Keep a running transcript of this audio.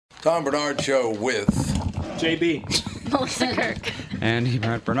Tom Bernard Show with JB. Melissa Kirk. Andy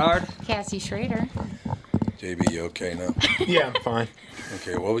Brent Bernard. Cassie Schrader. JB. You okay now? Yeah, I'm fine.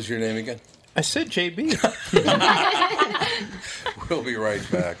 Okay, what was your name again? I said JB. We'll be right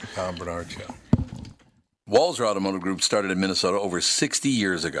back. Tom Bernard Show. Walzer Automotive Group started in Minnesota over 60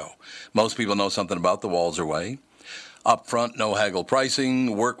 years ago. Most people know something about the Walzer way. Upfront, no haggle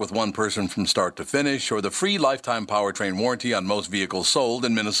pricing, work with one person from start to finish, or the free lifetime powertrain warranty on most vehicles sold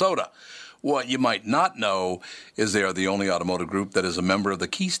in Minnesota. What you might not know is they are the only automotive group that is a member of the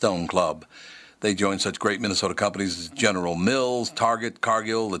Keystone Club. They join such great Minnesota companies as General Mills, Target,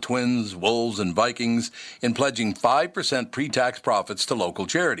 Cargill, the Twins, Wolves, and Vikings in pledging 5% pre-tax profits to local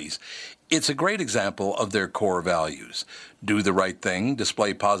charities. It's a great example of their core values. Do the right thing,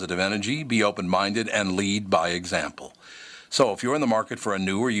 display positive energy, be open-minded, and lead by example. So if you're in the market for a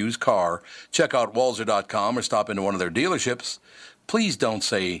new or used car, check out Walzer.com or stop into one of their dealerships. Please don't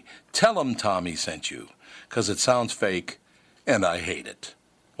say, "Tell 'em Tommy sent you," because it sounds fake, and I hate it.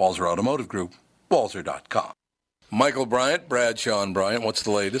 Walzer Automotive Group, Walzer.com. Michael Bryant, Bradshaw and Bryant, what's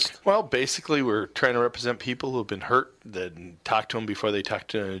the latest? Well, basically, we're trying to represent people who have been hurt, then talk to them before they talk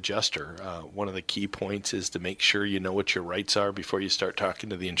to an adjuster. One of the key points is to make sure you know what your rights are before you start talking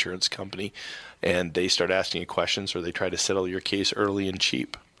to the insurance company, and they start asking you questions or they try to settle your case early and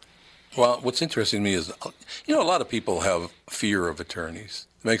cheap. Well, what's interesting to me is, a lot of people have fear of attorneys.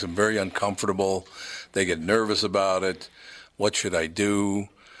 It makes them very uncomfortable. They get nervous about it. What should I do?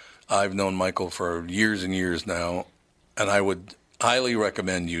 I've known Michael for years and years now, and I would highly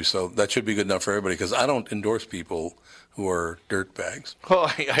recommend you. So that should be good enough for everybody, because I don't endorse people who are dirtbags.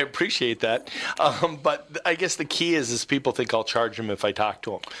 Well, I appreciate that. But I guess the key is people think I'll charge them if I talk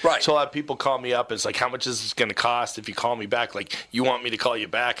to them. Right. So a lot of people call me up. It's like, how much is this going to cost if you call me back? Like, you want me to call you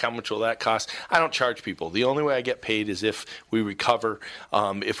back? How much will that cost? I don't charge people. The only way I get paid is if we recover,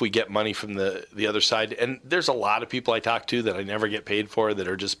 if we get money from the other side. And there's a lot of people I talk to that I never get paid for that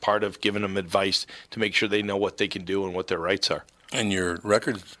are just part of giving them advice to make sure they know what they can do and what their rights are. And your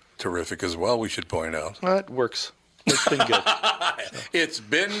record's terrific as well, we should point out. It works. It's been good. It's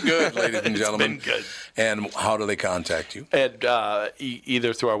been good, ladies and gentlemen. It's been good. And how do they contact you? And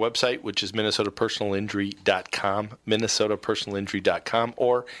either through our website, which is minnesotapersonalinjury.com, minnesotapersonalinjury.com,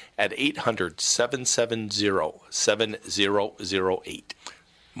 or at 800-770-7008.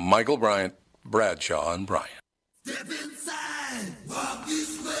 Michael Bryant, Bradshaw and Bryant. Step inside, walk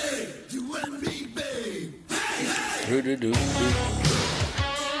this way, you and me, babe. Hey, hey! Do-do-do-do.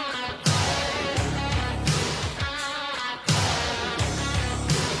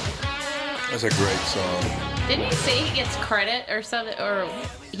 That's a great song. Didn't he say he gets credit or something, or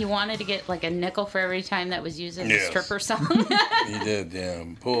he wanted to get like a nickel for every time that was used in the stripper song? He did, yeah.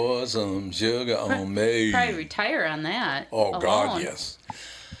 Pour some sugar on me. Probably retire on that. Oh, alone. God, yes.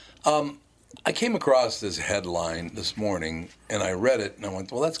 I came across this headline this morning, and I read it, and I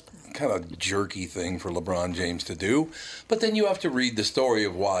went, well, that's kind of a jerky thing for LeBron James to do. But then you have to read the story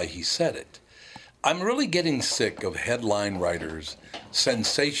of why he said it. I'm really getting sick of headline writers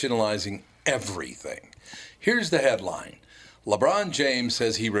sensationalizing everything. Here's the headline. LeBron James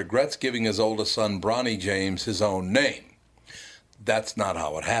says he regrets giving his oldest son, Bronny James, his own name. That's not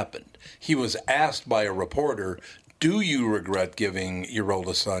how it happened. He was asked by a reporter, do you regret giving your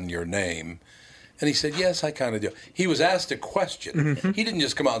oldest son your name? And he said, yes, I kind of do. He was asked a question. Mm-hmm. He didn't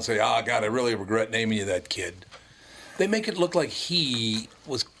just come out and say, oh, God, I really regret naming you that kid. They make it look like he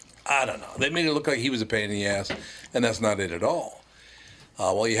was, I don't know. They made it look like he was a pain in the ass, and that's not it at all.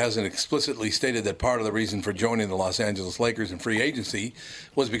 Well, he hasn't explicitly stated that part of the reason for joining the Los Angeles Lakers in free agency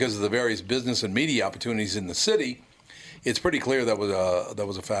was because of the various business and media opportunities in the city. It's pretty clear that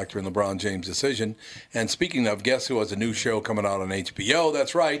was a factor in LeBron James' decision. And speaking of, guess who has a new show coming out on HBO?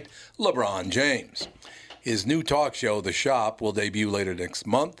 That's right, LeBron James. His new talk show, The Shop, will debut later next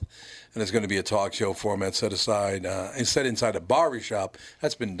month, and it's going to be a talk show format set inside a barbershop.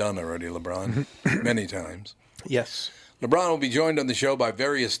 That's been done already, LeBron, many times. Yes. LeBron will be joined on the show by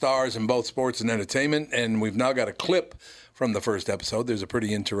various stars in both sports and entertainment, and we've now got a clip from the first episode. There's a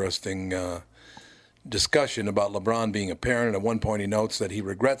pretty interesting discussion about LeBron being a parent. At one point he notes that he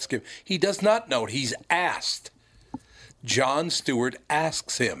regrets giving. He does not note. He's asked. Jon Stewart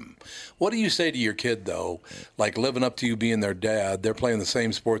asks him, what do you say to your kid, though, like living up to you being their dad? They're playing the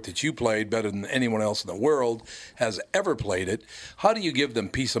same sport that you played better than anyone else in the world has ever played it. How do you give them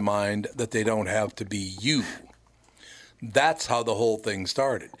peace of mind that they don't have to be you? That's how the whole thing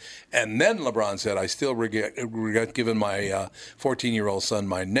started. And then LeBron said, I still regret giving my 14-year-old son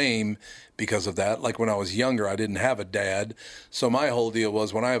my name because of that. Like when I was younger, I didn't have a dad. So my whole deal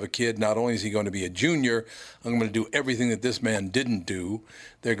was when I have a kid, not only is he going to be a junior, I'm going to do everything that this man didn't do.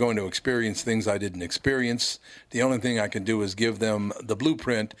 They're going to experience things I didn't experience. The only thing I can do is give them the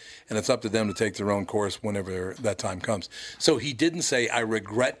blueprint, and it's up to them to take their own course whenever that time comes. So he didn't say, I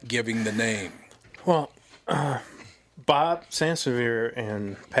regret giving the name. Well, Bob Sansevier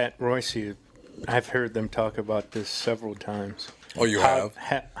and Pat Royce, I've heard them talk about this several times. Oh, you have?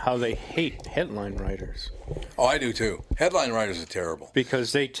 How they hate headline writers. Oh, I do too. Headline writers are terrible.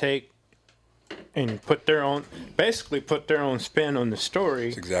 Because they take and basically put their own spin on the story.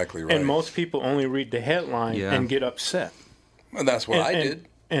 That's exactly right. And most people only read the headline and get upset. And that's what I did.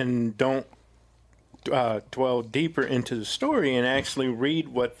 And don't dwell deeper into the story and actually read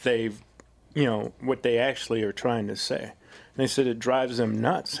what what they actually are trying to say. And they said it drives them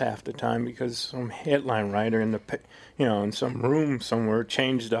nuts half the time because some headline writer in some room somewhere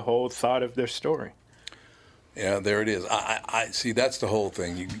changed the whole thought of their story. Yeah, there it is. I see. That's the whole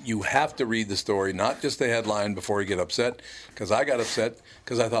thing. You have to read the story, not just the headline, before you get upset. Because I got upset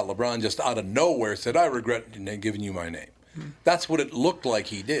because I thought LeBron just out of nowhere said, "I regret giving you my name." That's what it looked like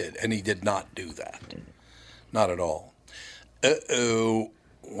he did, and he did not do that. Not at all. Uh-oh.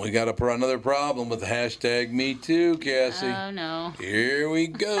 We got another problem with the hashtag #MeToo, Cassie. Oh, no. Here we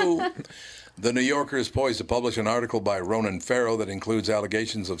go. The New Yorker is poised to publish an article by Ronan Farrow that includes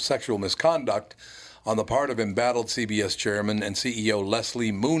allegations of sexual misconduct on the part of embattled CBS chairman and CEO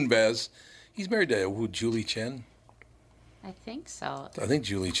Leslie Moonves. He's married to Julie Chen? I think so. I think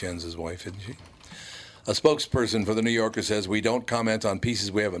Julie Chen's his wife, isn't she? A spokesperson for The New Yorker says, we don't comment on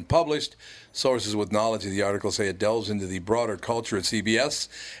pieces we haven't published. Sources with knowledge of the article say it delves into the broader culture at CBS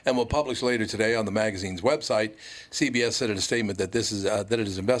and will publish later today on the magazine's website. CBS said in a statement that it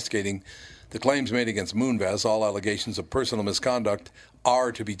is investigating the claims made against Moonves. All allegations of personal misconduct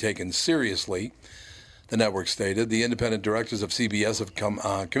are to be taken seriously. The network stated the independent directors of CBS have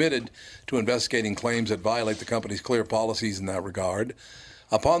committed to investigating claims that violate the company's clear policies in that regard.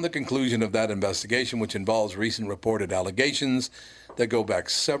 Upon the conclusion of that investigation, which involves recent reported allegations that go back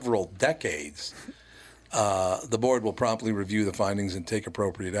several decades, the board will promptly review the findings and take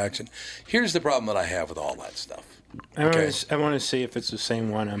appropriate action. Here's the problem that I have with all that stuff. I want to see if it's the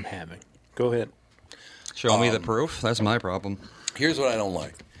same one I'm having. Go ahead. Show me the proof. That's my problem. Here's what I don't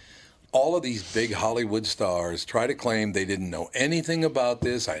like. All of these big Hollywood stars try to claim they didn't know anything about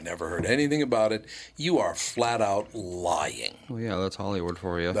this. I never heard anything about it. You are flat out lying. Well, yeah, that's Hollywood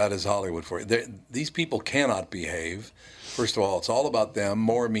for you. That is Hollywood for you. These people cannot behave. First of all, it's all about them,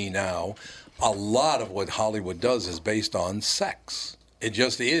 more me now. A lot of what Hollywood does is based on sex. It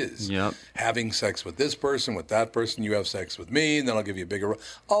just is. Yep. Having sex with this person, with that person, you have sex with me, and then I'll give you a bigger...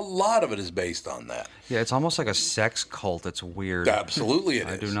 A lot of it is based on that. Yeah, it's almost like a sex cult. It's weird. Absolutely it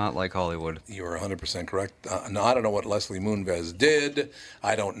is. I do not like Hollywood. You are 100% correct. No, I don't know what Leslie Moonves did.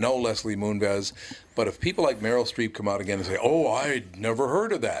 I don't know Leslie Moonves. But if people like Meryl Streep come out again and say, oh, I'd never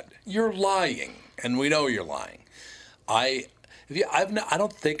heard of that, you're lying. And we know you're lying. I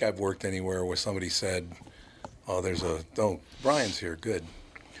don't think I've worked anywhere where somebody said... Oh, Brian's here. Good.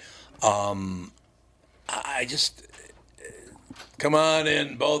 I just... Come on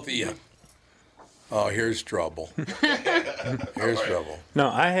in, both of you. Oh, here's trouble. Here's trouble. No,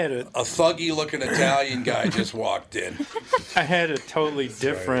 I had a thuggy-looking Italian guy just walked in. I had a totally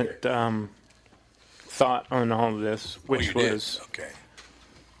different thought on all of this, which was... Okay.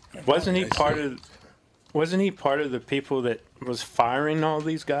 Wasn't he part of the people that was firing all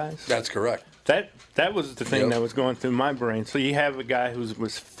these guys? That's correct. That was the thing that was going through my brain. So you have a guy who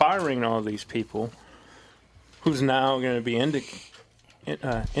was firing all these people, who's now going to be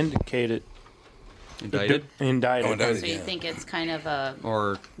indicated. Indicted? Indicted. So you think it's kind of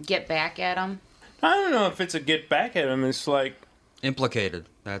or get back at him? I don't know if it's a get back at him. It's like... Implicated.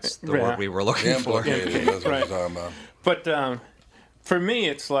 That's the word we were looking for. Implicated. That's what you're talking about. But for me,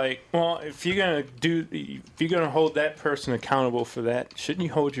 it's like, well, if you're gonna hold that person accountable for that, shouldn't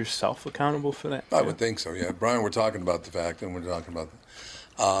you hold yourself accountable for that? I would think so. Yeah, Brian, we're talking about the fact, and we're talking about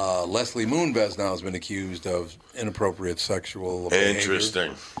Leslie Moonves now has been accused of inappropriate sexual behavior.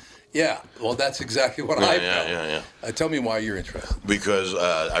 Interesting. Yeah, well, that's exactly what I felt. Yeah. Tell me why you're interested. Because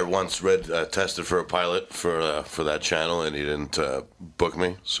I once tested for a pilot for that channel, and he didn't book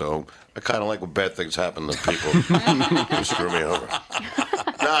me. So I kind of like when bad things happen to people who screw me over.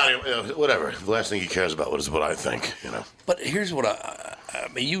 Whatever. The last thing he cares about is what I think. But here's what I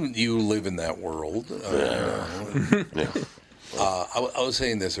mean. You live in that world. Yeah. I was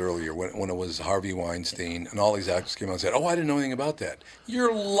saying this earlier when it was Harvey Weinstein and all these actors came out and said, "Oh, I didn't know anything about that."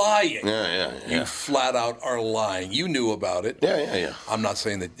 You're lying. Yeah. You flat out are lying. You knew about it. Yeah. I'm not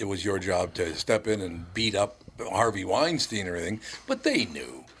saying that it was your job to step in and beat up Harvey Weinstein or anything, but they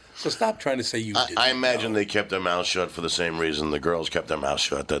knew. So stop trying to say you didn't. I imagine they kept their mouths shut for the same reason the girls kept their mouths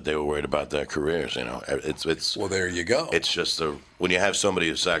shut, that they were worried about their careers. You know, it's. Well, there you go. It's just when you have somebody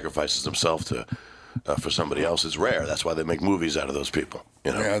who sacrifices himself to for somebody else, it's rare. That's why they make movies out of those people.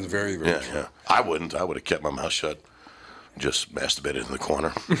 You know? Yeah, that's very, very true. Yeah. I wouldn't. I would have kept my mouth shut. Just masturbated in the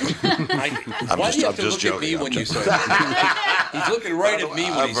corner. Why do you have to look at me when you say that? He's looking right at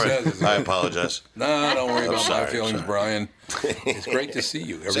me when he says it. I apologize. No, don't worry about my feelings, sorry. Brian. It's great to see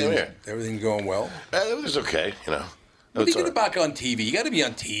you. Same here. Everything's going well. It was okay, you know. When you get it back on TV, you got to be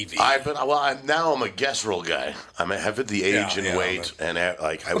on TV. Now I'm a guest role guy. I have the age and weight, and the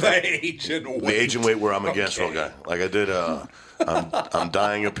age and weight. The age and weight where I'm a guest role guy. Like I did. I'm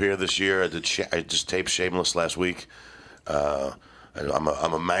dying up here this year. I just taped Shameless last week.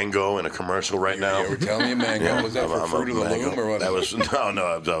 I'm a mango in a commercial right now. You were telling me a mango. Yeah, was that for Fruit of the Loom or what? That was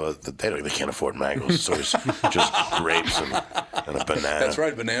they can't afford mangoes. It's always just grapes and a banana. That's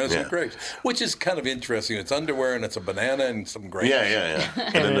right, bananas and grapes, which is kind of interesting. It's underwear and it's a banana and some grapes. Yeah.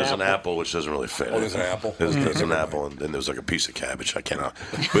 And then there's an apple, which doesn't really fit. Oh, there's an apple. There's an apple, and then there's like a piece of cabbage. I cannot.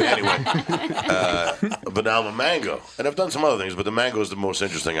 But anyway, but now I'm a mango, and I've done some other things, but the mango is the most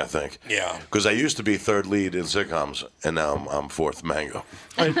interesting, I think. Yeah. Because I used to be third lead in sitcoms, and now I'm fourth mango.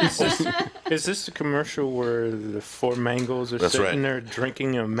 Is this the commercial where the four mangoes are sitting there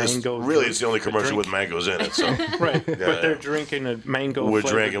drinking a mango? It's the only commercial with mangoes in it. So. Right, but they're drinking a mango. We're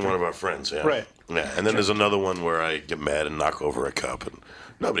drinking one of our friends. Yeah. Right. Yeah, and then there's another one where I get mad and knock over a cup, and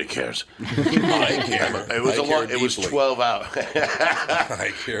nobody cares. I care. It was 12 hours.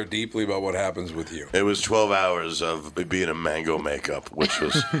 I care deeply about what happens with you. It was 12 hours of being a mango makeup, which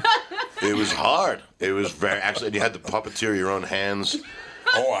was it was hard. It was and you had to puppeteer your own hands.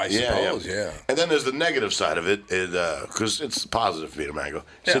 Oh, I suppose, yeah. And then there's the negative side of it, because it's positive being a mango.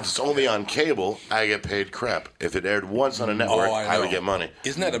 Yeah. Since it's only on cable, I get paid crap. If it aired once on a network, I would get money.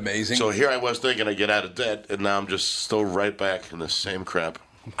 Isn't that amazing? So here I was thinking I'd get out of debt, and now I'm just still right back in the same crap.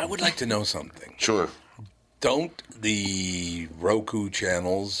 I would like to know something. Sure. Don't the Roku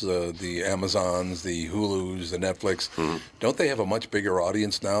channels, the Amazons, the Hulus, the Netflix, don't they have a much bigger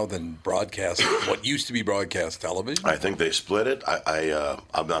audience now than broadcast, what used to be broadcast television? I think they split it.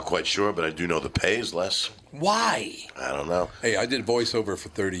 I'm not quite sure, but I do know the pay is less. Why? I don't know. Hey, I did voiceover for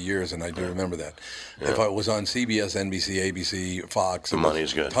 30 years, and I do remember that. Yeah. If I was on CBS, NBC, ABC, Fox, the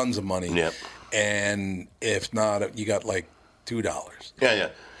money's good. Tons of money. Yep. And if not, you got like $2. Yeah.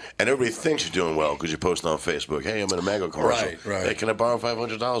 And everybody thinks you're doing well because you're posting on Facebook. Hey, I'm in a mango commercial. Right. Hey, can I borrow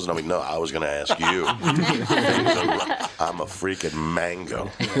 $500? And I'm like, no, I was going to ask you. I'm a freaking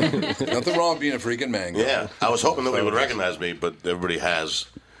mango. Nothing wrong with being a freaking mango. Yeah. I was hoping nobody would recognize me, but everybody has.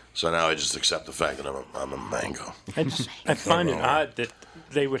 So now I just accept the fact that I'm a mango. I find it odd that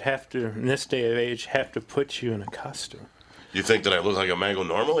they would have to, in this day of age, have to put you in a costume. You think that I look like a mango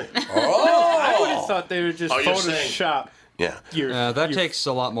normally? I would have thought they would just Photoshop. Yeah. That takes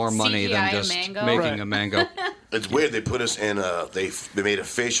a lot more money than just making a mango. It's weird. They put us in they made a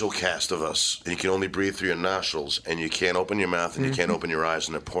facial cast of us. And you can only breathe through your nostrils, and you can't open your mouth, and you can't open your eyes,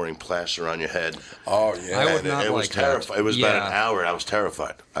 and they're pouring plaster on your head. Oh, yeah. I would not it was like terrifying. that. It was about an hour. I was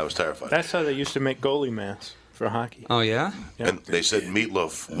terrified. That's how they used to make goalie masks for hockey. Oh, yeah? And they said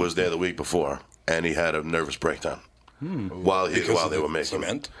Meatloaf was there the week before, and he had a nervous breakdown while they were making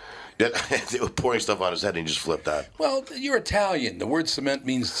cement. Yeah, they were pouring stuff on his head, and he just flipped out. Well, you're Italian. The word cement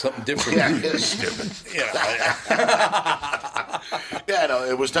means something different. Yeah, it's stupid. Yeah, no,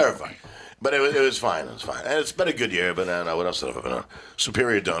 it was terrifying. But it was fine. It was fine. And it's been a good year, but I don't know what else have I been on.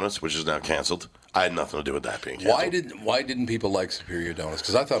 Superior Donuts, which is now canceled. I had nothing to do with that being canceled. Why didn't people like Superior Donuts?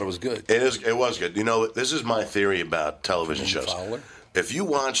 Because I thought it was good. It was good. You know, this is my theory about television shows. Fowler? If you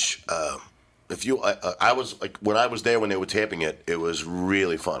watch... I was like, when I was there when they were taping it, it was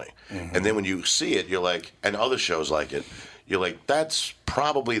really funny. Mm-hmm. And then when you see it, you're like, and other shows like it, you're like, that's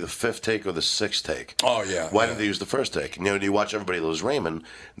probably the fifth take or the sixth take. Oh, yeah. Why didn't they use the first take? And, you watch Everybody Loves Raymond,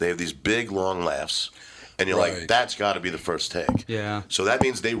 they have these big, long laughs. And you're like, that's got to be the first take. Yeah. So that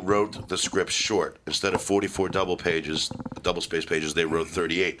means they wrote the script short. Instead of 44 double-spaced pages, they wrote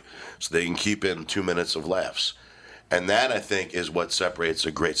 38. So they can keep in 2 minutes of laughs. And that, I think, is what separates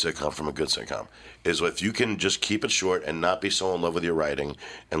a great sitcom from a good sitcom, is if you can just keep it short and not be so in love with your writing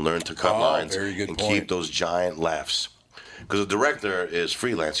and learn to cut lines and keep those giant laughs. Because the director is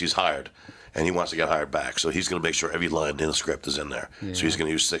freelance. He's hired. and he wants to get hired back. So he's going to make sure every line in the script is in there. Yeah. So he's going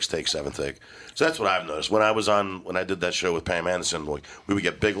to use 6 take, 7 take. So that's what I've noticed. When I did that show with Pam Anderson, we would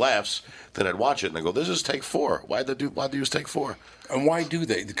get big laughs. Then I'd watch it and I go, "This is take 4. Why'd they use take 4?" And why do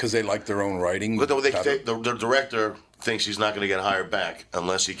they? Because they like their own writing. But the director thinks he's not going to get hired back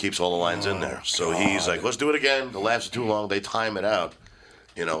unless he keeps all the lines in there. So he's like, "Let's do it again." The laughs are too long. They time it out,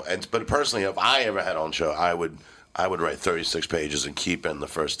 But personally, if I ever had on show, I would write 36 pages and keep in the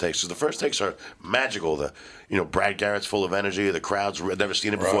first takes, because the first takes are magical. Brad Garrett's full of energy. The crowd's never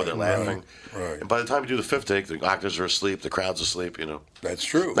seen it before. They're laughing. Right. And by the time you do the 5th take, the actors are asleep. The crowd's asleep. That's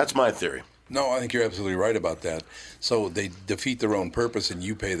true. That's my theory. No, I think you're absolutely right about that. So they defeat their own purpose, and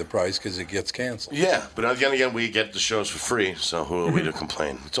you pay the price because it gets canceled. Yeah, but again, we get the shows for free, so who are we to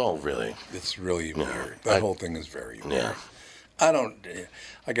complain? It's all really... It's really weird. That whole thing is very weird. Yeah. I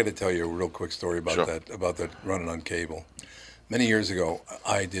got to tell you a real quick story about that running on cable. Many years ago,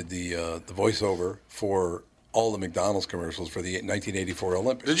 I did the voiceover for all the McDonald's commercials for the 1984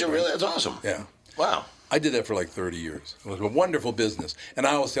 Olympics. Did you really? That's awesome. Yeah. Wow. I did that for like 30 years. It was a wonderful business. And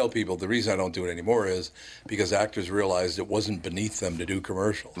I always tell people the reason I don't do it anymore is because actors realized it wasn't beneath them to do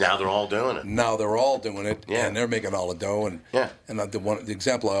commercials. Now they're all doing it. And they're making all the dough. And the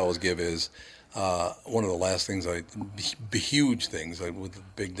example I always give is one of the last things huge things with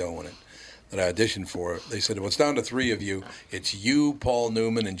big dough in it that I auditioned for. They said, "Well, it's down to 3 of you. It's you, Paul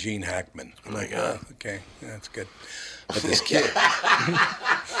Newman, and Gene Hackman." I'm like, okay, that's good. But this kid,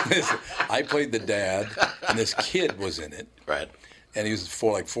 I played the dad, and this kid was in it. Right. And he was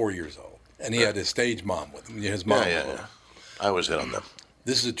 4 years old. And he had his stage mom with him. His mom. Yeah. I always hit on them.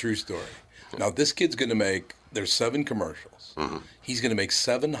 This is a true story. Now, this kid's going to make, there's 7 commercials. Mm-hmm. He's going to make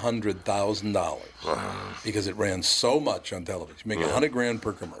 $700,000 because it ran so much on television. Make $100,000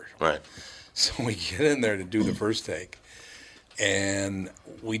 per commercial. Right. So we get in there to do the first take, and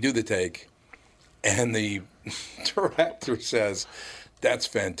we do the take, and the director says, "That's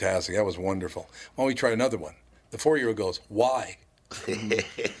fantastic. That was wonderful. Why don't we try another one?" The 4-year-old goes, "Why?" I'm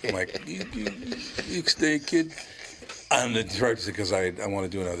like, you stay, kid. And the director said, "Because I want to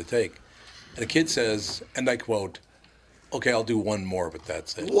do another take." And the kid says, and I quote, "Okay, I'll do one more, but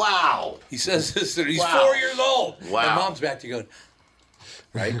that's it." Wow. He says this, and he's 4 years old. Wow. And mom's back to going,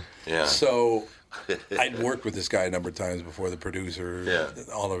 right? Yeah. So I'd worked with this guy a number of times before, the producer,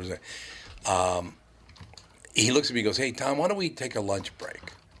 all over. He looks at me and goes, "Hey, Tom, why don't we take a lunch break?"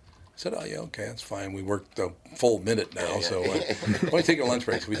 I said, "Oh, yeah, okay, that's fine. We worked a full minute now, so why don't we take a lunch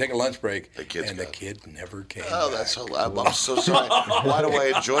break?" So we take a lunch break, the kid never came back. That's so loud. I'm so sorry. Why do I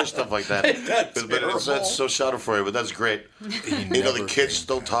enjoy stuff like that? That's so schadenfreude, but that's great. The kid's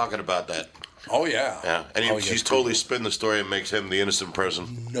still talking about that. Oh, yeah. Yeah, and he's totally spin the story and makes him the innocent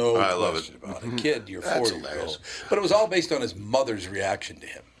person. No I love question it. about it. Kid, you're 40 That's years hilarious. old. But it was all based on his mother's reaction to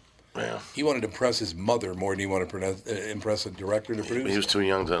him. Yeah. He wanted to impress his mother more than he wanted to impress a director to produce. He was too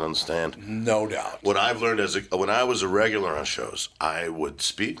young to understand. No doubt. What I've learned when I was a regular on shows, I would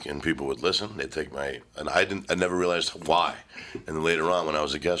speak and people would listen. They'd take I never realized why. And then later on, when I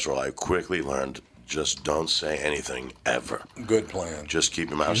was a guest role, I quickly learned, just don't say anything ever. Good plan. Just keep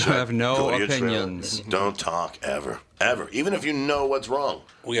your mouth shut. You have no opinions. Don't talk ever. Ever. Even if you know what's wrong.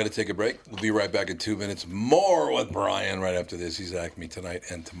 We got to take a break. We'll be right back in 2 minutes. More with Brian right after this. He's Acme tonight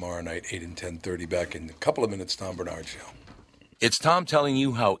and tomorrow night, 8 and 10:30. Back in a couple of minutes, Tom Bernard Show. It's Tom telling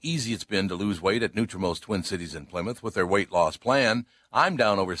you how easy it's been to lose weight at Nutrimost Twin Cities in Plymouth with their weight loss plan. I'm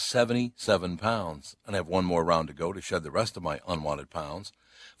down over 77 pounds and have one more round to go to shed the rest of my unwanted pounds.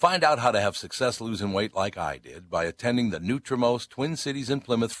 Find out how to have success losing weight like I did by attending the Nutrimost Twin Cities in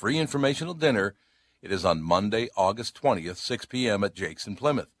Plymouth free informational dinner. It is on Monday, August 20th, 6 p.m. at Jake's in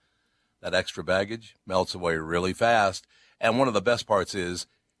Plymouth. That extra baggage melts away really fast, and one of the best parts is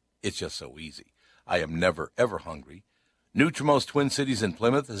it's just so easy. I am never, ever hungry. Nutrimost Twin Cities in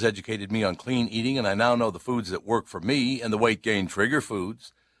Plymouth has educated me on clean eating, and I now know the foods that work for me and the weight gain trigger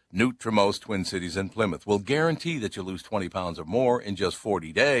foods. Nutrimost Twin Cities in Plymouth will guarantee that you'll lose 20 pounds or more in just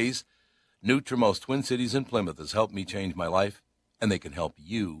 40 days. Nutrimost Twin Cities in Plymouth has helped me change my life, and they can help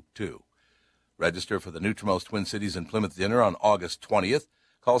you, too. Register for the Nutrimost Twin Cities in Plymouth dinner on August 20th.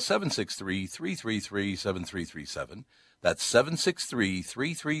 Call 763-333-7337. That's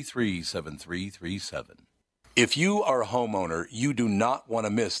 763-333-7337. If you are a homeowner, you do not want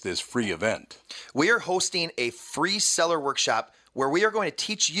to miss this free event. We are hosting a free seller workshop where we are going to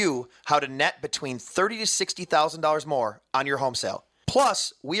teach you how to net between $30,000 to $60,000 more on your home sale.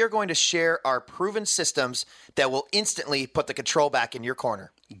 Plus, we are going to share our proven systems that will instantly put the control back in your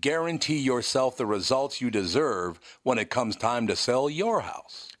corner. Guarantee yourself the results you deserve when it comes time to sell your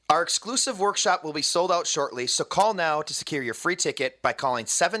house. Our exclusive workshop will be sold out shortly, so call now to secure your free ticket by calling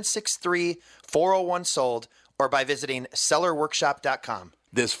 763-401-SOLD or by visiting sellerworkshop.com.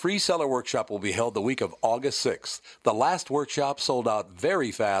 This free seller workshop will be held the week of August 6th. The last workshop sold out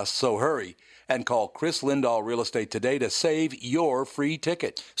very fast, so hurry and call Chris Lindahl Real Estate today to save your free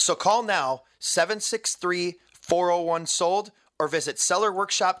ticket. So call now, 763-401-SOLD, or visit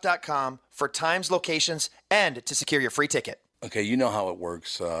sellerworkshop.com for times, locations, and to secure your free ticket. Okay, you know how it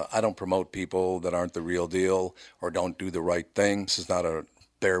works. I don't promote people that aren't the real deal or don't do the right thing. This is not a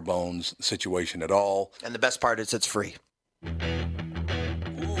bare bones situation at all. And the best part is it's free. Ooh,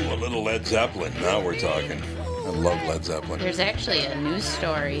 a little Led Zeppelin. Now we're talking. I love Led Zeppelin. There's actually a news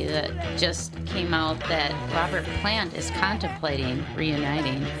story that just came out that Robert Plant is contemplating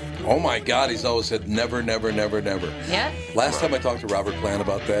reuniting. Oh my God, he's always said never, never, never, never. Yeah. Last time I talked to Robert Plant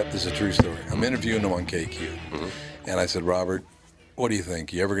about that, this is a true story. I'm interviewing him on KQ. And I said, Robert, what do you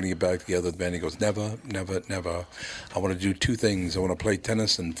think? You ever going to get back together with the band? He goes, never, never, never. I want to do two things. I want to play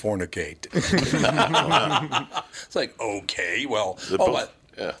tennis and fornicate. It's like, okay, well, what?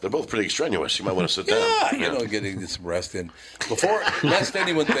 Yeah, they're both pretty extraneous. You might want to sit down. Yeah, getting some rest in. Before, lest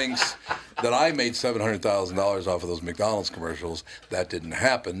anyone thinks that I made $700,000 off of those McDonald's commercials, that didn't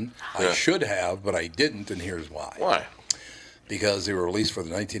happen. Yeah. I should have, but I didn't, and here's why. Why? Because they were released for the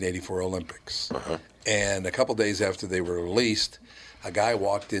 1984 Olympics. And a couple days after they were released, a guy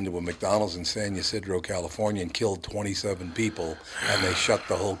walked into a McDonald's in San Ysidro, California, and killed 27 people, and they shut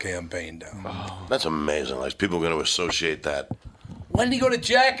the whole campaign down. Oh, that's amazing. Like, people are going to associate that. When did he go to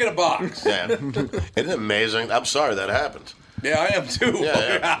Jack in a Box? Yeah. Isn't it amazing? I'm sorry that happened. Yeah, I am too.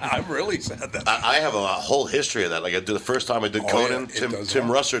 Yeah. I'm really sad that I have a whole history of that. Like, I did the first time I did Conan, Tim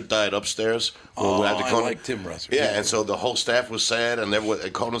Russert died upstairs. I like Tim Russert. Yeah, and so the whole staff was sad, and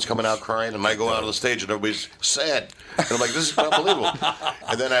Conan's coming out crying, and I go out on the stage, and everybody's sad. And I'm like, this is unbelievable.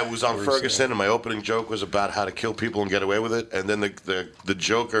 And then I was on Ferguson, and my opening joke was about how to kill people and get away with it. And then the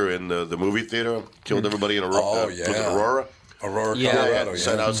Joker in the movie theater killed everybody in Aurora. Was it Aurora? Aurora, Colorado.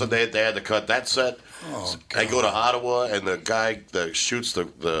 Yeah. So they had to cut that set. Oh, I go to Ottawa, and the guy that shoots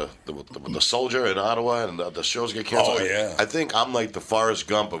the soldier in Ottawa, and the shows get canceled. Oh, yeah. I think I'm like the Forrest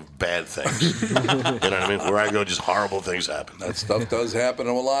Gump of bad things. You know what I mean? Where I go, just horrible things happen. That stuff does happen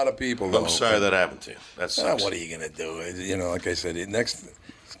to a lot of people, though. I'm sorry that happened to you. That sucks. What are you going to do? Like I said, this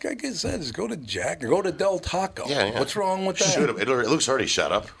guy said, just go to Jack or go to Del Taco. Yeah. What's wrong with that? Shoot him. It looks already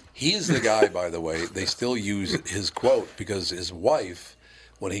shut up. He's the guy, by the way. They still use his quote because his wife,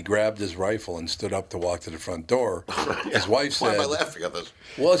 when he grabbed his rifle and stood up to walk to the front door, his wife said... Why am I laughing at this?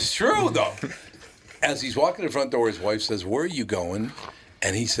 Well, it's true, though. As he's walking to the front door, his wife says, where are you going?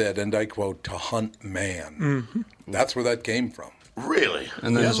 And he said, and I quote, to hunt man. Mm-hmm. That's where that came from. Really?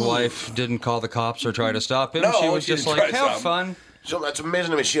 And then his wife didn't call the cops or try to stop him? No, she was just like, have fun. So that's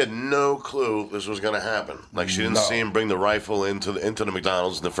amazing to me. She had no clue this was going to happen. Like, she didn't see him bring the rifle into the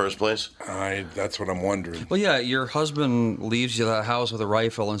McDonald's in the first place? That's what I'm wondering. Well, yeah, your husband leaves you the house with a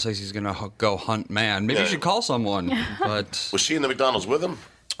rifle and says he's going to go hunt man. Maybe you should call someone. But was she in the McDonald's with him?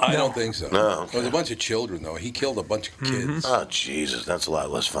 I don't think so. No. There was a bunch of children, though. He killed a bunch of kids. Oh, Jesus. That's a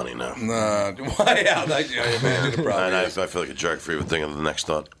lot less funny now. Nah. Yeah, I imagine it probably I feel like a jerk for even thinking of the next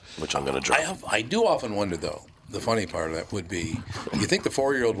thought, which I'm going to drop. I do often wonder, though. The funny part of that would be, you think the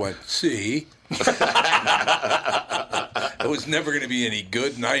 4-year-old went, see? It was never going to be any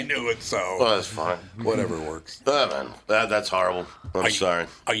good, and I knew it, so. Well, that's fine. Whatever works. Oh, man. That's horrible. I'm sorry.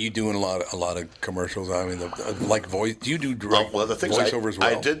 Are you doing a lot of commercials? I mean, like voice. Do you do voiceover as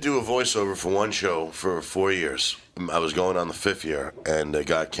well? I did do a voiceover for one show for 4 years. I was going on the 5th year, and it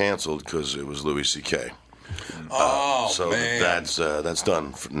got canceled because it was Louis C.K. Man. That's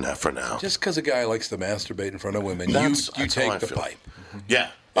done for now. Just because a guy likes to masturbate in front of women, you take the pipe. Yeah.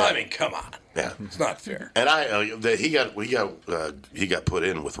 I mean, come on. Yeah, it's not fair. And he got put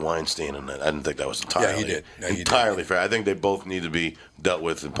in with Weinstein, and I didn't think that was entirely fair. I think they both need to be dealt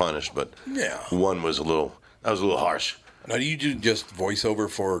with and punished, but one was a little harsh. Now, do you do just voiceover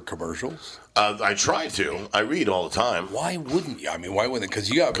for commercials? I try to. I read all the time. Why wouldn't you? I mean, why wouldn't? Because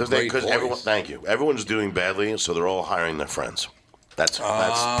you have a great voice. Thank you. Everyone's doing badly, so they're all hiring their friends. That's pretty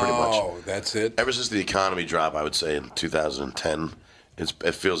much. Oh, that's it. Ever since the economy dropped, I would say in 2010,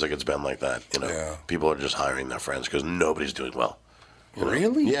 it feels like it's been like that. People are just hiring their friends because nobody's doing well.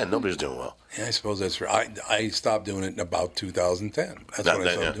 Really? Yeah, nobody's doing well. Yeah, I suppose that's right. I stopped doing it in about 2010. That's when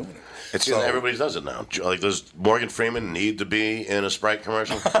I stopped doing it. It's everybody does it now. Like, does Morgan Freeman need to be in a Sprite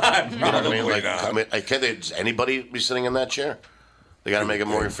commercial? You know what I mean? Does anybody be sitting in that chair? They got to make it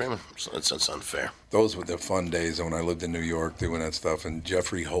Morgan Freeman. So that's unfair. Those were the fun days when I lived in New York doing that stuff. And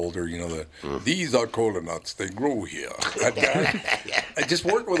Jeffrey Holder, these are cola nuts. They grow here. That guy. I just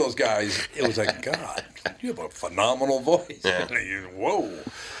worked with those guys. It was like, God, you have a phenomenal voice. Yeah. Whoa.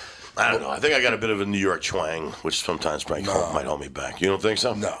 I don't know. I think I got a bit of a New York twang, which sometimes might hold me back. You don't think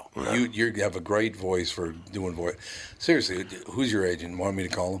so? No. You have a great voice for doing voice. Seriously, who's your agent? Want me to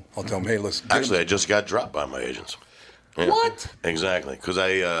call him? I'll tell him, hey, listen. Actually, I just got dropped by my agents. Yeah. What? Exactly. Because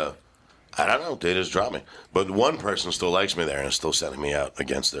I don't know. They just dropped me. But one person still likes me there and is still sending me out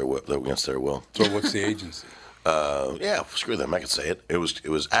against their will. So what's the agency? Screw them. I can say it. It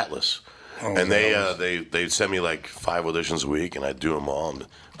was Atlas. Oh, And they send me like 5 auditions a week, and I do them all. And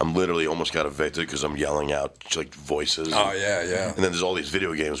I'm literally almost got evicted because I'm yelling out like voices. Oh, yeah. And then there's all these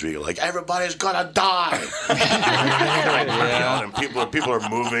video games where you're like, everybody's gonna die. And people are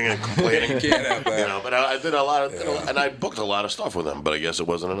moving and complaining. You can't have that. But I did a lot of, and I booked a lot of stuff with them. But I guess it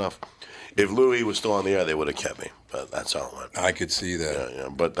wasn't enough. If Louis was still on the air, they would have kept me. But that's how it went. I could see that. Yeah.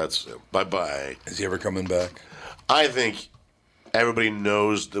 But that's bye. Is he ever coming back? I think everybody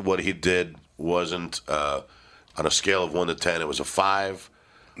knows that what he did wasn't on a scale of 1 to 10. It was a 5.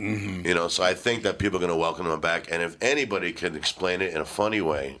 Mm-hmm. So I think that people are going to welcome him back. And if anybody can explain it in a funny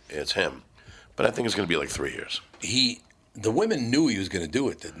way, it's him. But I think it's going to be like 3 years. The women knew he was going to do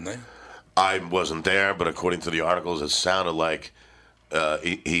it, didn't they? I wasn't there, but according to the articles, it sounded like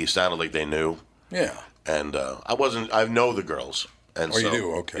he sounded like they knew. Yeah. And I wasn't. I know the girls, and you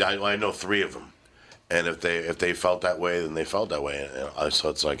do? Okay. Yeah, I know 3 of them. And if they felt that way, then they felt that way. So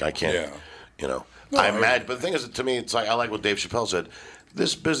it's like I can't. Yeah. I imagine. But the thing is, to me, it's like I like what Dave Chappelle said.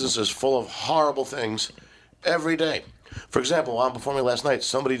 This business is full of horrible things every day. For example, while I'm performing last night,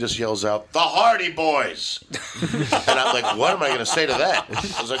 somebody just yells out, "The Hardy Boys!" And I'm like, what am I going to say to that?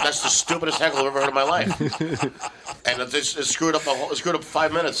 I was like, that's the stupidest heckle I've ever heard in my life. And it screwed up it screwed up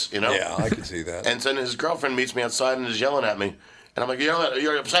 5 minutes, Yeah, I can see that. And then his girlfriend meets me outside and is yelling at me. And I'm like,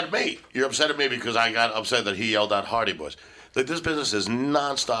 you're upset at me. You're upset at me because I got upset that he yelled out Hardy Boys. Like, this business is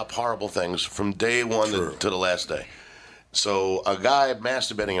nonstop horrible things from day one to the last day. So a guy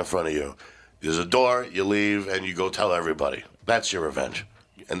masturbating in front of you, there's a door, you leave, and you go tell everybody. That's your revenge.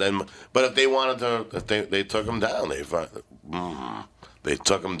 And then, but if they wanted to, if they took him down, they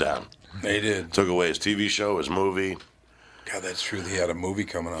took him down. They did. Took away his TV show, his movie. God, that's true. He had a movie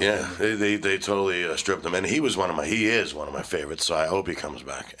coming out. Yeah, they totally stripped him, and he is one of my favorites. So I hope he comes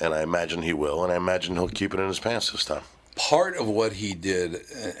back, and I imagine he will, and I imagine he'll keep it in his pants this time. Part of what he did,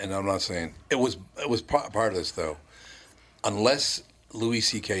 and I'm not saying it was part of this though. Unless Louis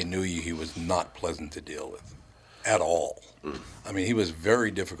C.K. knew you, he was not pleasant to deal with, at all. I mean, he was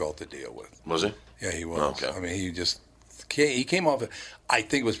very difficult to deal with. Was he? Yeah, he was. Okay. I mean, he came off. I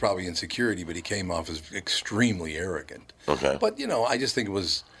think it was probably insecurity, but he came off as extremely arrogant. Okay. But I just think it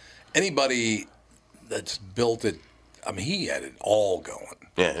was anybody that's built it. I mean, he had it all going.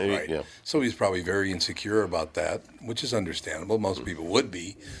 Yeah, right? yeah. So he's probably very insecure about that, which is understandable. Most people would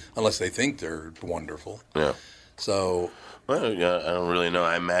be, unless they think they're wonderful. Yeah. So. Well, yeah, I don't really know.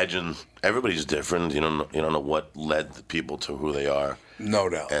 I imagine everybody's different. You don't know what led the people to who they are. No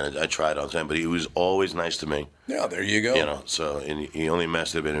doubt. And I tried all the time, but he was always nice to me. Yeah, there you go. And he only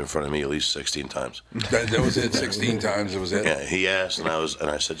masturbated in front of me at least 16 times. That was it. 16 times. It was it. Yeah, he asked, and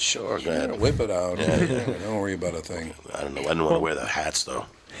I said, sure, go ahead. Whip it out. Yeah. Don't worry about a thing. I don't know. I didn't want to wear the hats though.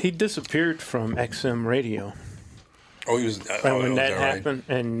 He disappeared from XM radio. Oh, he was. When that right? happened,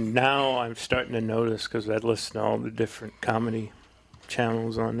 and now I'm starting to notice because I listen to all the different comedy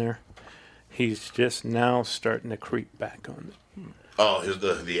channels on there. He's just now starting to creep back on it. Oh,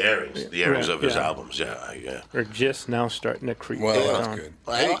 the airings of his albums. Yeah. They're just now starting to creep Well, back that's on. good.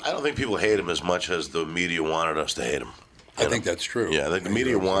 I don't think people hate him as much as the media wanted us to hate him. I think that's true. Yeah, I think the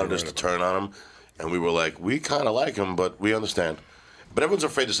media wanted us to turn on him, and we were like, we kind of like him, but we understand. But everyone's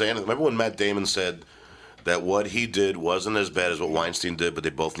afraid to say anything. Remember when Matt Damon said that what he did wasn't as bad as what Weinstein did, but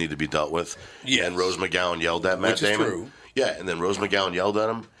they both need to be dealt with? Yes. And Rose McGowan yelled at Matt Damon. Which is true. Yeah, and then Rose McGowan yelled at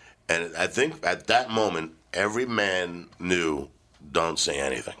him, and I think at that moment, every man knew, don't say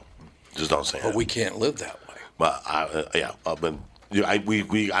anything. Just don't say anything. But we can't live that way. But I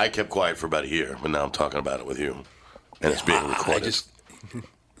kept quiet for about a year, but now I'm talking about it with you, and it's being recorded.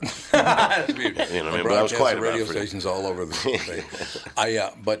 You know what I mean? But I was quiet about radio it for you. stations all over the place.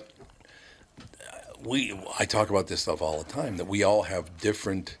 I talk about this stuff all the time, that we all have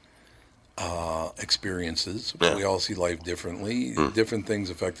different experiences. Yeah. We all see life differently. Different things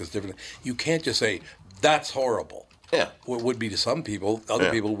affect us differently. You can't just say, that's horrible. Yeah. What would be to some people, other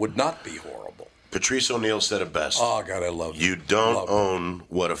people would not be horrible. Patrice O'Neill said it best. Oh, God, I love it. You don't own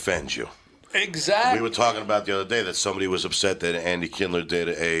what offends you. Exactly. We were talking about the other day that somebody was upset that Andy Kindler did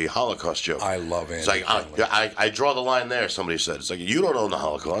a Holocaust joke. I love Andy It's like, Kindler. I draw the line there, somebody said. It's like, you don't own the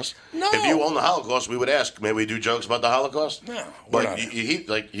Holocaust. No. If you own the Holocaust, we would ask, may we do jokes about the Holocaust? No, we're But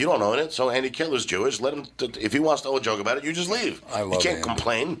not. you don't own it, so Andy Kindler's Jewish. Let him, if he wants to own a joke about it, you just leave. I love You can't Andy.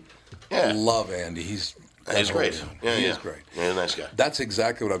 complain. I Yeah. love Andy. He's great. Yeah, he yeah. is great. Yeah, he's a nice guy. That's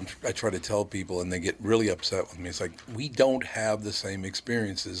exactly what I try to tell people, and they get really upset with me. It's like, we don't have the same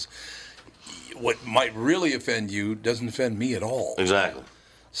experiences. What might really offend you doesn't offend me at all. Exactly.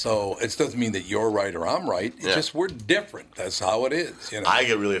 So it doesn't mean that you're right or I'm right. It's just we're different. That's how it is. You know? I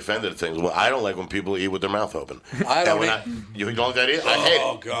get really offended at things. Well, I don't like when people eat with their mouth open. I don't you don't like that either? I hate it.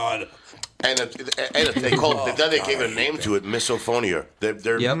 Oh, God. And they call it. Then they gave a name to it, misophonia.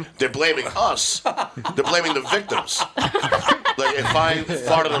 They're blaming us. They're blaming the victims. Like if I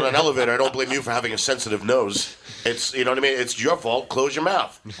farted on an elevator, I don't blame you for having a sensitive nose. It's you know what I mean. It's your fault. Close your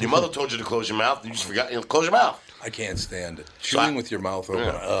mouth. Your mother told you to close your mouth. You just forgot. Close your mouth. I can't stand it. Chewing with your mouth open.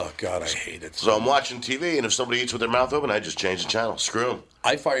 Yeah. Oh, God, I hate it. So I'm watching TV, and if somebody eats with their mouth open, I just change the channel. Screw them.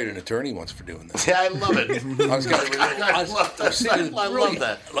 I fired an attorney once for doing that. Yeah, I love it. I love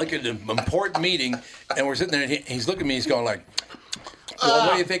that. Like an important meeting, and we're sitting there, and he's looking at me, he's going like, well,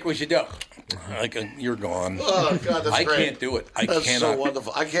 what do you think we should do? Like, you're gone. Oh, God, that's I great. can't do it. That's so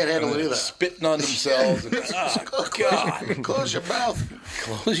wonderful. I can't handle it either. Spitting on themselves. And, oh, God. Close your mouth.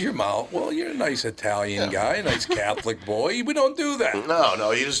 Close your mouth. Well, you're a nice Italian guy, a nice Catholic boy. We don't do that.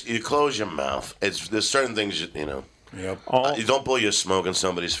 No, you close your mouth. There's certain things you know. Yep. You don't blow your smoke in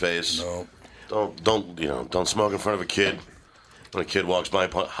somebody's face. No. Don't smoke in front of a kid. When a kid walks by,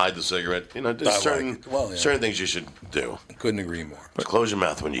 hide the cigarette. You know, there's certain things you should do. Couldn't agree more. Just close your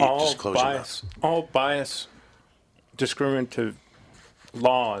mouth when you eat. Just close your mouth. All bias, discriminative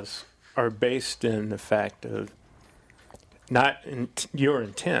laws are based in the fact of not in your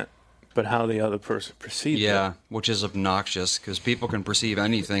intent, but how the other person perceives it. Which is obnoxious because people can perceive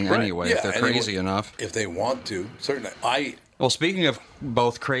anything Right. anyway if they're crazy enough. If they want to. Certainly. Well, speaking of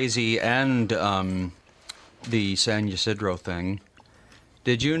both crazy and the San Ysidro thing,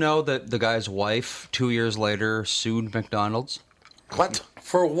 did you know that the guy's wife, 2 years later, sued McDonald's? What?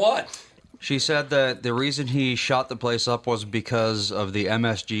 For what? She said that the reason he shot the place up was because of the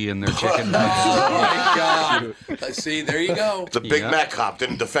MSG in their chicken nuggets. Oh, my God. See, there you go. The Big Mac cop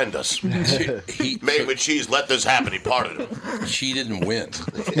didn't defend us. Made with cheese, let this happen. He pardoned him. She didn't win.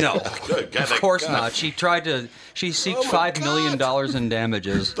 No, Good. of course not. She tried to. She seeked $5 million in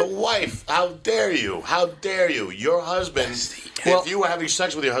damages. The wife, how dare you? How dare you? Your husband. If you were having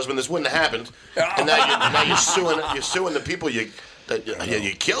sex with your husband, this wouldn't have happened. And now you're suing the people you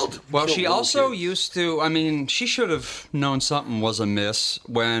killed. Well, Kill she little also kids. used to. I mean, she should have known something was amiss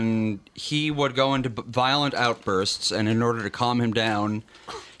when he would go into violent outbursts, and in order to calm him down,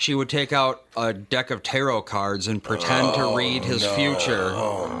 she would take out a deck of tarot cards and pretend to read his future.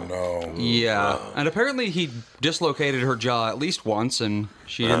 Oh, no. Yeah, and apparently he dislocated her jaw at least once, and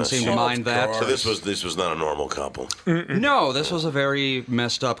she didn't seem to mind that. So this was not a normal couple. No, this was a very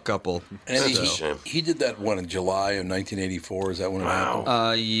messed up couple. And That's a shame. he did that one in July of 1984. Is that when it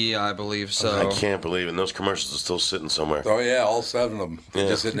happened? Yeah, I believe so. I can't believe it. And those commercials are still sitting somewhere. Oh, yeah, all 7 of them. Yeah.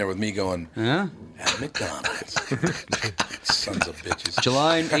 Just sitting there with me going, Yeah, at McDonald's. Sons of bitches.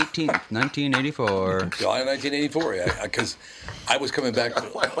 July 18th, 1984. July 1984, yeah. Because I was coming back.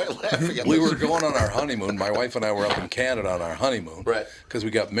 Why am I laughing at We this? were going on our honeymoon. My wife and I were up in Canada on our honeymoon. Right. Because we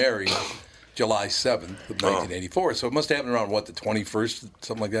got married July 7th of 1984. So it must have happened around, what, the 21st,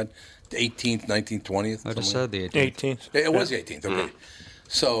 something like that? The 18th, 19th, 20th? I just something said the 18th. 18th. Yeah, it was the 18th, okay.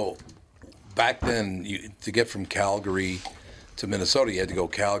 So back then, to get from Calgary to Minnesota, you had to go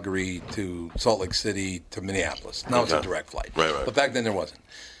Calgary to Salt Lake City to Minneapolis. Now it's a direct flight. Right. But back then there wasn't.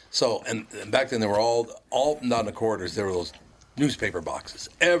 So, and back then there were all down the corridors, there were those newspaper boxes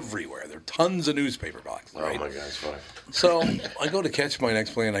everywhere. There were tons of newspaper boxes, right? Oh, my God, it's funny. So I go to catch my next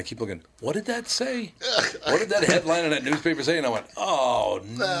plane, and I keep looking, what did that say? What did that headline in that newspaper say? And I went, oh,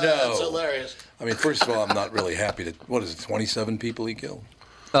 no. That's hilarious. I mean, first of all, I'm not really happy that, what is it, 27 people he killed?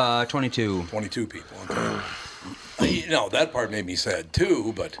 22. 22 people. Okay. No, that part made me sad,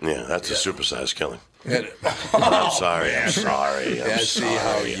 too, but... Yeah, that's a supersized killing. Oh, I'm sorry. I'm sorry. yeah, see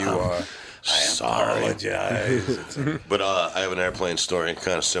how you are. Sorry. Apologize. But I have an airplane story,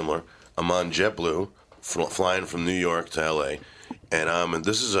 kind of similar. I'm on JetBlue, flying from New York to L.A., and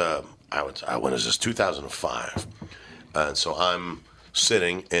this is when is this? 2005. And so I'm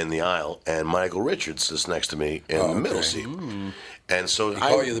sitting in the aisle, and Michael Richards is next to me in the middle seat. And so I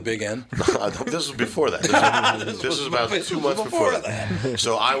call you the big N. This was before that. This is about 2 months before that.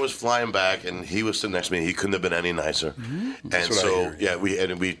 So I was flying back, and he was sitting next to me. He couldn't have been any nicer. And so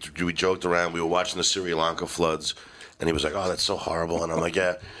we joked around. We were watching the Sri Lanka floods, and he was like, "Oh, that's so horrible." And I'm like,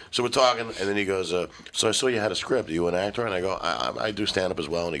 "Yeah." So we're talking, and then he goes, "So I saw you had a script. Are you an actor?" And I go, "I do stand up as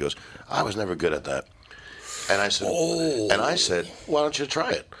well." And he goes, "I was never good at that." And I said, "Why don't you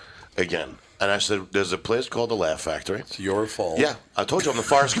try it again?" And I said, "There's a place called the Laugh Factory." It's your fault. Yeah, I told you I'm the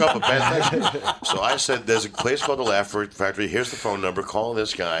Forrest Gump of bad things. So I said, "There's a place called the Laugh Factory. Here's the phone number. Call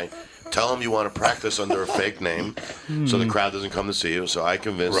this guy. Tell him you want to practice under a fake name, so the crowd doesn't come to see you." So I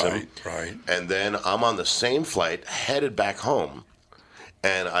convinced him. Right. And then I'm on the same flight headed back home,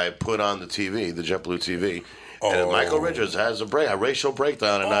 and I put on the TV, the JetBlue TV, and Michael Richards has a racial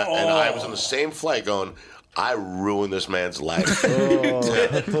breakdown, and I was on the same flight going, "I ruined this man's life." I did.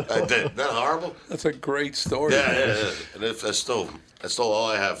 Isn't that horrible? That's a great story. Yeah. And that's still all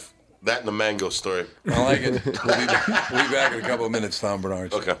I have. That and the mango story. I like it. We'll be back in a couple of minutes, Tom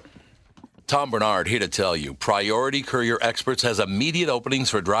Bernard. Okay. Tom Bernard here to tell you, Priority Courier Experts has immediate openings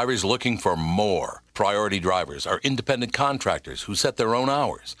for drivers looking for more. Priority drivers are independent contractors who set their own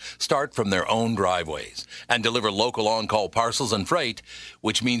hours, start from their own driveways, and deliver local on-call parcels and freight,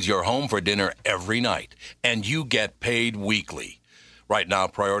 which means you're home for dinner every night, and you get paid weekly. Right now,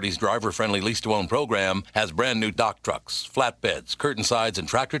 Priority's driver-friendly lease-to-own program has brand-new dock trucks, flatbeds, curtain sides, and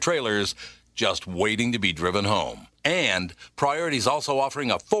tractor-trailers just waiting to be driven home. And Priority's also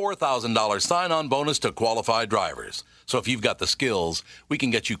offering a $4,000 sign-on bonus to qualified drivers. So if you've got the skills, we can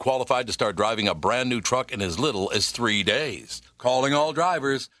get you qualified to start driving a brand new truck in as little as 3 days. Calling all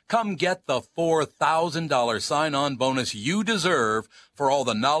drivers, come get the $4,000 sign-on bonus you deserve for all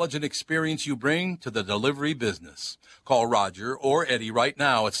the knowledge and experience you bring to the delivery business. Call Roger or Eddie right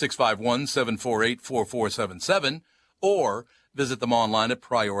now at 651-748-4477 or visit them online at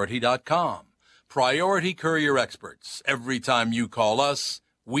priority.com. Priority Courier Experts. Every time you call us,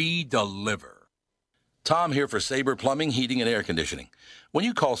 we deliver. Tom here for Sabre Plumbing, Heating, and Air Conditioning. When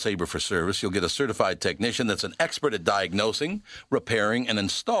you call Sabre for service, you'll get a certified technician that's an expert at diagnosing, repairing, and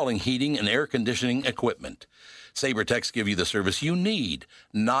installing heating and air conditioning equipment. Sabre Techs give you the service you need,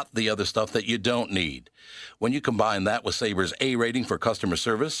 not the other stuff that you don't need. When you combine that with Sabre's A rating for customer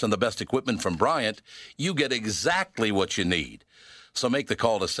service and the best equipment from Bryant, you get exactly what you need. So make the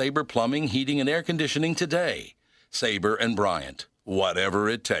call to Sabre Plumbing, Heating, and Air Conditioning today. Sabre and Bryant, whatever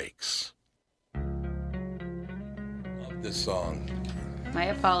it takes. Love this song. My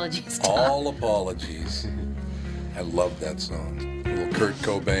apologies, Tom. All apologies. I love that song. A little Kurt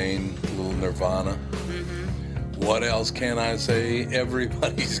Cobain, a little Nirvana. What else can I say?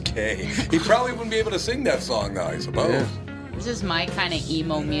 Everybody's gay. He probably wouldn't be able to sing that song now, I suppose. Yeah. This is my kind of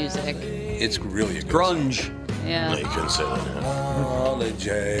emo music. It's really a good Grunge. song. Yeah. No, you couldn't say that.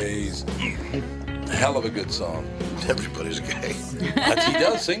 Holidays. Hell of a good song. Everybody's gay. He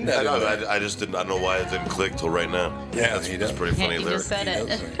does sing that. I know. I just didn't. I don't know why it didn't click till right now. Yeah, that's he does. pretty funny He lyric. just said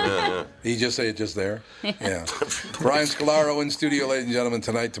it. Yeah. Did he just say it just there? Yeah. Brian Scolaro in studio, ladies and gentlemen,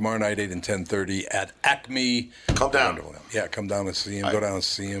 tonight, tomorrow night, 8 and 10:30 at Acme. Come down. Yeah, come down and see him. Go down and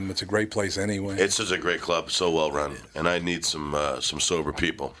see him. It's a great place anyway. It's such a great club, so well run, and I need some sober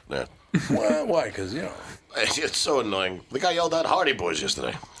people there. Well, why? Because, you know. It's so annoying. The guy yelled out Hardy Boys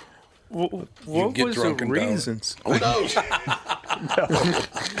yesterday. What get was the drunk and down. reasons? Who knows?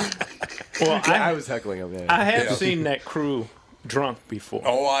 Well, I was heckling him. Yeah. I have seen that crew drunk before.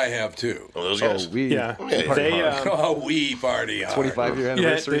 Oh, I have too. Oh, those guys. Yeah, Yeah. they. We party hard. 25-year Yeah,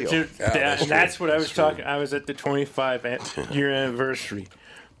 anniversary. that's and that's true. what I was talking. I was at the 25-year anniversary,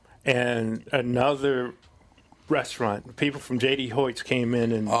 and another restaurant. People from J.D. Hoyt's came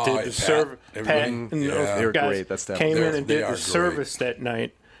in and did the Pat. service. Pat Everybody- and yeah. those They were guys great. That's them. came in and They did are the service that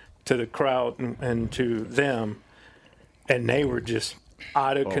night to the crowd and to them, and they were just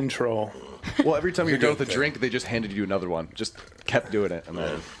out of control. Well, every time you're done with good the drink, they just handed you another one. Just kept doing it. And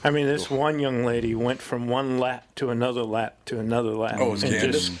then, I mean, this one young lady went from one lap to another lap to another lap. Oh, it was and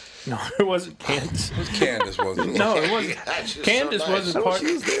Candace? no, it wasn't Candace. It was Candace, wasn't it? No, it wasn't. She's Candace so nice. wasn't part.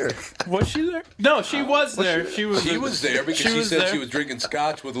 she was there. Was she there? No, she was there. She was. She was there because she was said there. she was drinking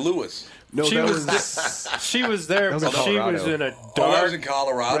scotch with Lewis. No, She that was. She was there, was but in she was Colorado. in a Oh, that dark. was in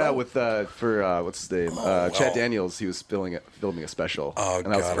Colorado? Yeah, with what's his name? Chad Daniels. He was filming a special. Oh, and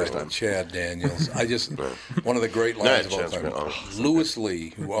that was God, the first I love time. Chad Daniels. I just, one of the great lines of all Chad's time. great. Oh, Lewis Lee,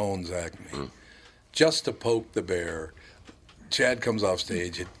 who owns Acme, just to poke the bear, Chad comes off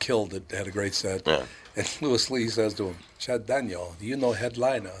stage, it killed it, had a great set. Yeah. And Lewis Lee says to him, Chad Daniel, do you know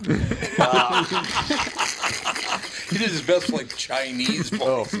headliner? He did his best, like, Chinese voice.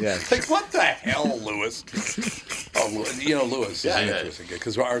 Oh, yeah. Like, what the hell, Lewis? Oh, you know, Lewis is Yeah, an yeah. interesting guy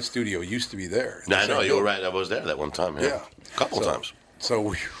because our studio used to be there. No, I know you were right. I was there that one time. Yeah, a couple times. So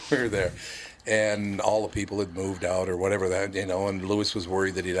we were there, and all the people had moved out or whatever that, you know, and Lewis was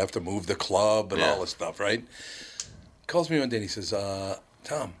worried that he'd have to move the club and all this stuff, right? Calls me one day and he says,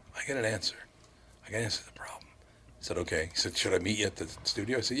 Tom, I got an answer. I got an answer to the problem. I said, okay. He said, should I meet you at the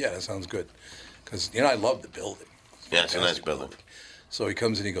studio? I said, yeah, that sounds good. Because, you know, I love the building. Yeah, it's a nice building. So he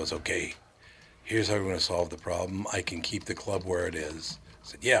comes in, he goes, okay, here's how we're going to solve the problem. I can keep the club where it is. I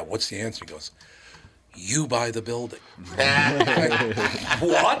said, yeah, what's the answer? He goes, you buy the building.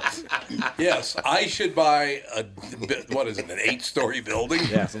 What? Yes, I should buy an 8-story building?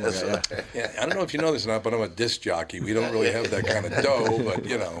 Yeah, something like that, Yeah, I don't know if you know this or not, but I'm a disc jockey. We don't really have that kind of dough, but,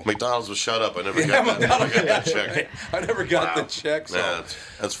 you know. McDonald's was shut up. I never got that check. I never got the check. So. Yeah,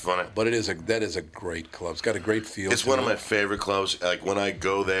 that's funny. But that is a great club. It's got a great feel. It's one of my favorite clubs. Like, when I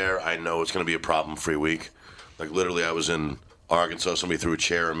go there, I know it's going to be a problem-free week. Like, literally, I was in Arkansas. Somebody threw a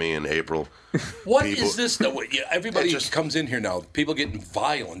chair at me in April. What is this? Everybody comes in here now. People getting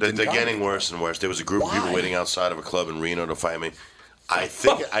violent. They're getting worse and worse. There was a group of people waiting outside of a club in Reno to fight me. I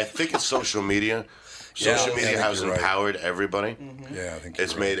think it's social media. Social media has empowered everybody. Mm-hmm. Yeah, I think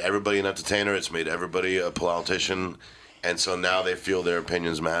it's made everybody an entertainer. It's made everybody a politician, and so now they feel their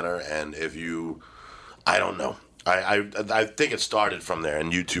opinions matter. And if you, I don't know. I think it started from there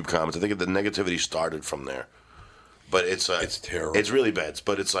in YouTube comments. I think the negativity started from there. But it's terrible. It's really bad.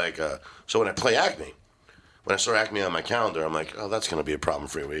 But it's like so when I play Acme, when I start Acme on my calendar, I'm like, oh, that's going to be a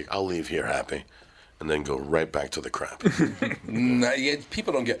problem-free week. I'll leave here happy, and then go right back to the crap.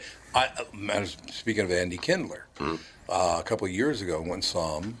 People don't get. Speaking of Andy Kindler, a couple of years ago, I went and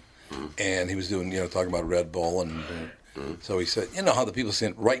saw him, and he was doing, talking about Red Bull, and so he said, you know how the people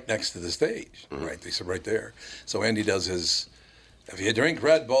sit right next to the stage, right? They sit right there. So Andy does his, if you drink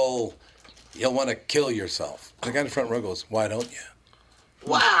Red Bull, you'll want to kill yourself. And the guy in the front row goes, why don't you?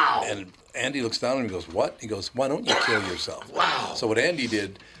 Wow. And Andy looks down and he goes, what? He goes, why don't you kill yourself? Wow. So what Andy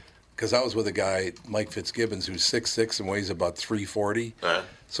did, because I was with a guy, Mike Fitzgibbons, who's 6'6" and weighs about 340.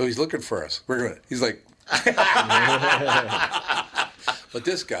 So he's looking for us. He's like, but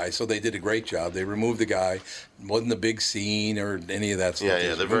this guy, so they did a great job. They removed the guy. It wasn't a big scene or any of that stuff.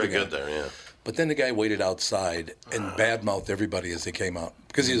 Yeah, they're very good there, yeah. But then the guy waited outside and badmouthed everybody as they came out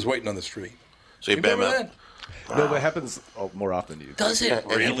because he was waiting on the street. So you badmouthed? No, that happens more often than you. Does it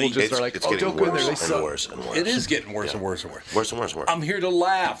really? People just are like, oh, don't go in there. They suck. Worse and worse. It is getting worse and worse and worse. Worse and worse and worse. I'm here to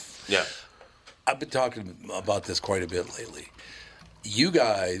laugh. Yeah. I've been talking about this quite a bit lately. You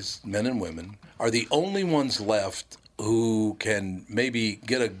guys, men and women, are the only ones left who can maybe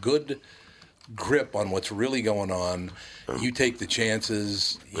get a good grip on what's really going on. You take the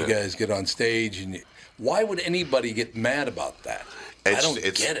chances. You guys get on stage. And why would anybody get mad about that? I don't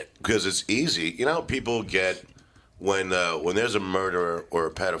get it. Because it's easy. You know how people get when there's a murderer or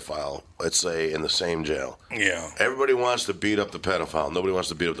a pedophile, let's say, in the same jail. Yeah. Everybody wants to beat up the pedophile. Nobody wants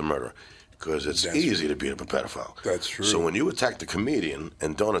to beat up the murderer. Because it's easy to beat up a pedophile. That's true. So when you attack the comedian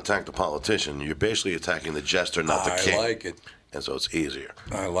and don't attack the politician, you're basically attacking the jester, not the king. I like it. And so it's easier.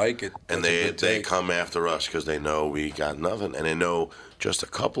 I like it. And they come after us because they know we got nothing. And they know just a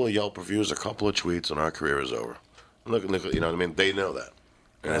couple of Yelp reviews, a couple of tweets, and our career is over. Look, you know what I mean? They know that.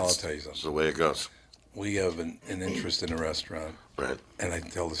 And I'll tell you something. That's the way it goes. We have an interest in a restaurant. Right. And I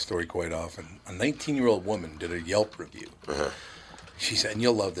tell the story quite often. A 19-year-old woman did a Yelp review. She said, and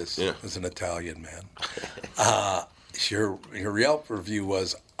you'll love this as an Italian man. Her Yelp review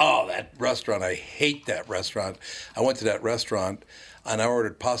was, oh, that restaurant, I hate that restaurant. I went to that restaurant and I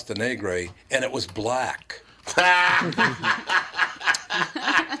ordered pasta negre and it was black.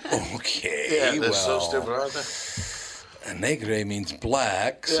 Okay, yeah, they're so stupid, aren't they? Negre means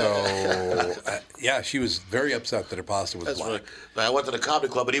black, so she was very upset that her pasta was black. I went to the comedy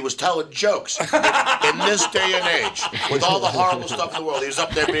club and he was telling jokes in this day and age with all the horrible stuff in the world. He was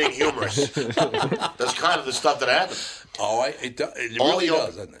up there being humorous. That's kind of the stuff that happens. Oh, it really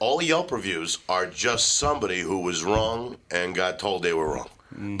does, doesn't it? All Yelp reviews are just somebody who was wrong and got told they were wrong.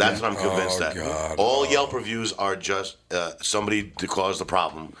 That's what I'm convinced that. God. All Yelp reviews are just somebody to cause the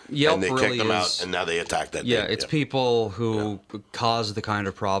problem, Yelp and they really kick them out, is- and now they attack that. Yeah, thing. it's people who cause the kind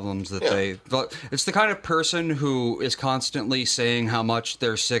of problems that they. It's the kind of person who is constantly saying how much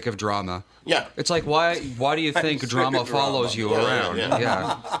they're sick of drama. Yeah, it's like why do you think drama follows you around?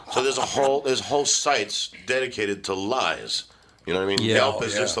 Yeah. So there's whole sites dedicated to lies. You know what I mean? Yeah. Yelp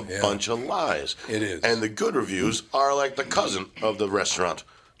is just a bunch of lies. It is. And the good reviews are like the cousin of the restaurant.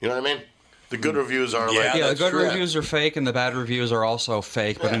 You know what I mean? The good reviews are like... Yeah, the good reviews are fake, and the bad reviews are also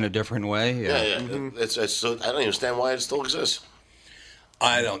fake, but in a different way. Yeah. It's so, I don't understand why it still exists.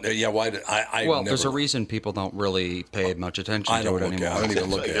 I don't. Yeah, why? I Well, never, there's a reason people don't really pay much attention I to don't it look anymore. at. I don't even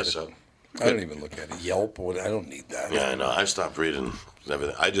look I at guess it. so. I don't even look at it. Yelp. I don't need that. Yeah, I know. I stopped reading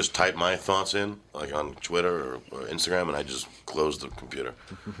everything. I just type my thoughts in, like on Twitter or Instagram, and I just close the computer.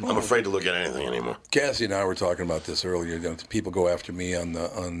 I'm afraid to look at anything anymore. Cassie and I were talking about this earlier. You know, people go after me on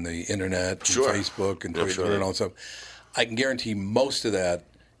the internet, and Sure. Facebook, and Yeah, Twitter, sure. and all that stuff. I can guarantee most of that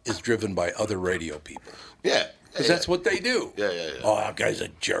is driven by other radio people. Yeah. Because that's what they do. Yeah. Oh, that guy's a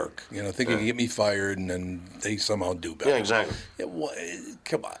jerk. You know, thinking he can get me fired, and then they somehow do better. Yeah, exactly. Yeah,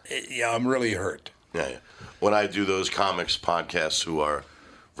 come on. Yeah, I'm really hurt. Yeah. When I do those comics podcasts who are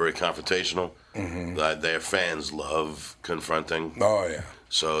very confrontational, their fans love confronting. Oh, yeah.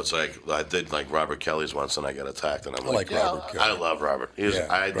 So it's like, I did like Robert Kelly's once, and I got attacked, and I'm I like Robert Kelly. I love Robert. I did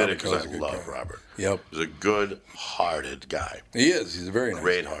Robert it because Kelly's I a good love guy. Robert. Yep. He's a good-hearted guy. He is. He's a very nice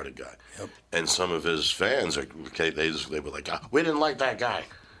Great-hearted guy. Yep. And some of his fans, they were like, we didn't like that guy.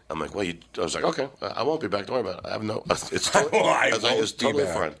 I'm like, I was like, okay, I won't be back. Don't worry about it. I have no. It's totally, it's totally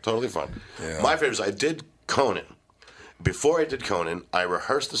fine. Totally fine. Yeah. My favorite is I did Conan. Before I did Conan, I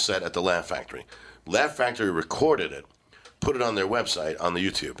rehearsed the set at the Laugh Factory. Laugh Factory recorded it, put it on their website on the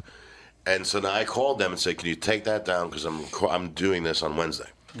YouTube, and so now I called them and said, can you take that down because I'm doing this on Wednesday.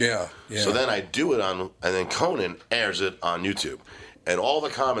 Yeah. So then I do it and then Conan airs it on YouTube. And all the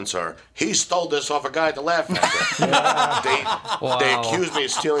comments are, he stole this off a guy at the Laugh Factory. They accuse me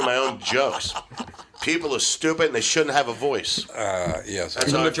of stealing my own jokes. People are stupid and they shouldn't have a voice. Yes.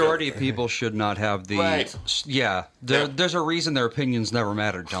 That's The how I majority of people should not have the. Right. Yeah, there's a reason their opinions never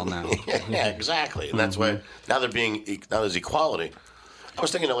mattered till now. Yeah, exactly. And that's why now there's equality. I was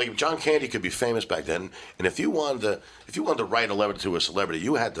thinking that like John Candy could be famous back then, and if you wanted to write a letter to a celebrity,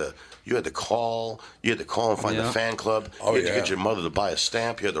 you had to call and find the fan club. You had to get your mother to buy a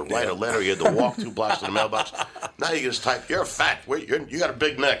stamp. You had to write a letter. You had to walk 2 blocks to the mailbox. Now you can just type, "You're fat. You got a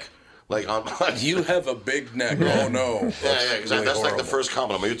big neck." Like you have a big neck. Oh no. Yeah, exactly. Really That's like the first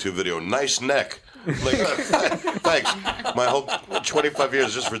comment on my YouTube video. Nice neck. Like, thanks. My whole 25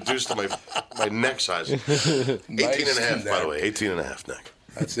 years just reduced to my neck size. 18 and a half, by the way. 18 and a half neck.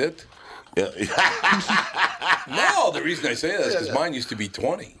 That's it? Yeah. No, the reason I say that is because mine used to be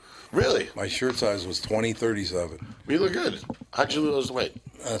 20. Really? My shirt size was 20-37. You look good. How'd you lose the weight?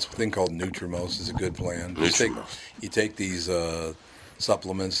 That's a thing called Nutrimos. It's a good plan. You take these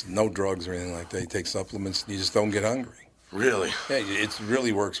supplements, no drugs or anything like that. You take supplements and you just don't get hungry. Really? Yeah, it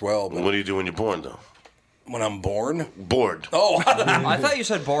really works well. But What do you do when you're born, though? when I'm born? Bored. Oh. I thought you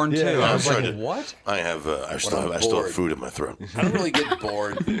said born too. I was like, what? I have. I still have food in my throat. I don't really get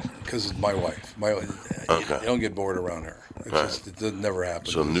bored because it's my wife. You don't get bored around her. It never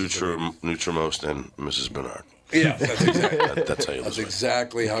happens. So Nutrimost and Mrs. Bernard. Yeah, that's exactly. That's how you lose That's weight.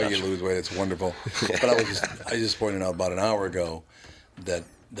 exactly how you lose weight. It's wonderful. But I just pointed out about an hour ago that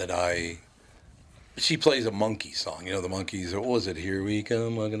she plays a monkey song. You know the Monkees. What was it? Here we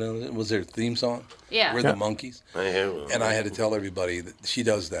come. Was their theme song? Yeah. We're the Monkees. And And I had to tell everybody that she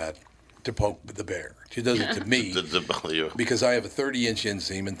does that to poke the bear. She does it to me because I have a 30-inch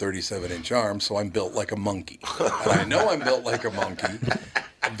inseam and 37-inch arms, so I'm built like a monkey. And I know I'm built like a monkey.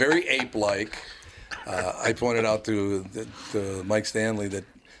 I'm very ape-like. I pointed out to Mike Stanley that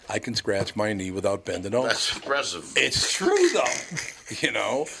I can scratch my knee without bending over. That's impressive. It's true, though. You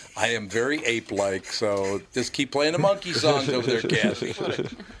know, I am very ape-like, so just keep playing the monkey songs over there, Cassie.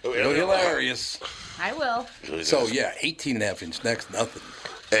 You're hilarious. I will. So, yeah, 18.5-inch neck's nothing.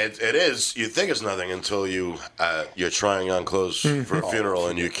 It is. You think it's nothing until you're trying on clothes for a funeral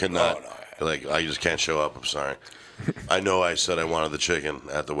and you cannot. Like, I just can't show up. I'm sorry. I know I said I wanted the chicken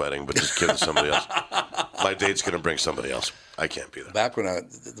at the wedding, but just give it to somebody else. My date's going to bring somebody else. I can't be there. Back when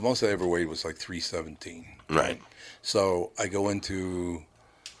the most I ever weighed was like 317. Right. So I go into,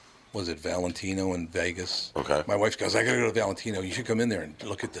 was it Valentino in Vegas? Okay. My wife goes, I got to go to Valentino. You should come in there and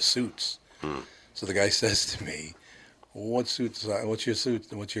look at the suits. So the guy says to me, what's your suit?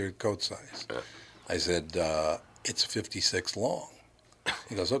 What's your coat size? I said, it's 56 long.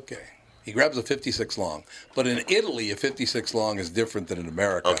 He goes, okay. He grabs a 56 long. But in Italy, a 56 long is different than in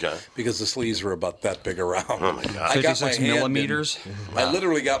America because the sleeves are about that big around. Oh, my God. 56 millimeters? I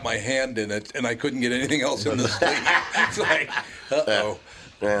literally got my hand in it, and I couldn't get anything else in the sleeve. It's like, uh-oh.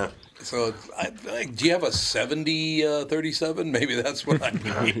 Yeah. So, do you have a 70-37? Maybe that's what I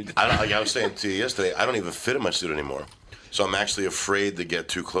need. I was saying to you yesterday, I don't even fit in my suit anymore. So I'm actually afraid to get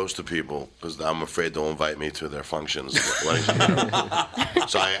too close to people because I'm afraid they'll invite me to their functions.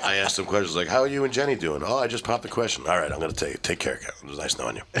 So I asked them questions like, how are you and Jenny doing? Oh, I just popped the question. All right, I'm going to tell you. Take care, Cal. It was nice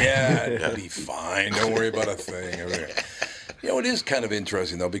knowing you. Yeah, it'll be fine. Don't worry about a thing. You know, it is kind of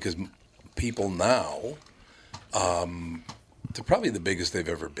interesting, though, because people now, probably the biggest they've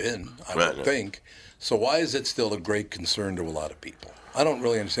ever been, I Right, would yeah. think. So why is it still a great concern to a lot of people? I don't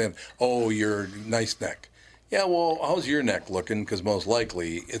really understand. Oh, your nice neck. Yeah, well, how's your neck looking? Because most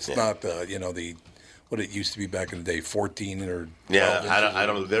likely it's not, the what it used to be back in the day, 14 or 12 Yeah, inches. I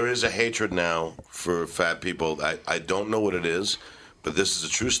don't. There is a hatred now for fat people. I don't know what it is, but this is a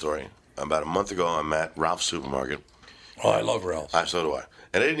true story. About a month ago, I'm at Ralph's supermarket. Oh, I love Ralph's. So do I.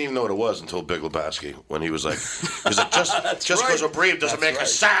 And I didn't even know what it was until Big Lebowski, when he was like, just because right. we're breed doesn't That's make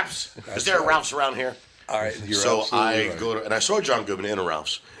us right. saps. Is there a Ralph's around here? All right, you're So absolutely I right. go to, and I saw John Goodman in a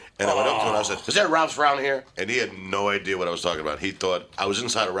Ralph's. And I went up to him and I said, is there a Ralph's around here? And he had no idea what I was talking about. He thought I was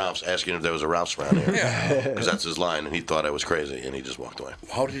inside a Ralph's asking if there was a Ralph's around here. Because that's his line. And he thought I was crazy. And he just walked away.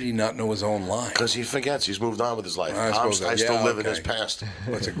 How did he not know his own line? Because he forgets. He's moved on with his life. I suppose I that- still yeah, live in okay. his past.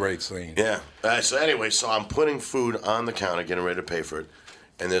 That's a great scene. Yeah. So anyway, so I'm putting food on the counter, getting ready to pay for it.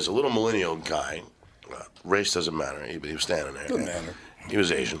 And there's a little millennial guy. Race doesn't matter. He was standing there. Doesn't matter. He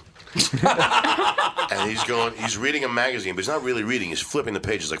was Asian. And he's reading a magazine, but he's not really reading. He's flipping the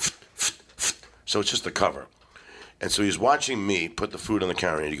pages like, so it's just the cover. And so he's watching me put the food on the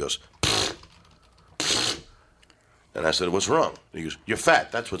counter, and he goes, and I said, what's wrong? He goes, you're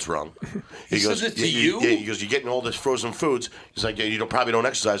fat. That's what's wrong. He said it to you? Yeah, he goes, you're getting all this frozen foods. He's like, yeah, probably don't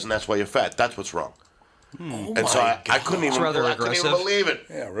exercise, and that's why you're fat. That's what's wrong. Oh And so my I couldn't even, rather I couldn't even aggressive. believe it.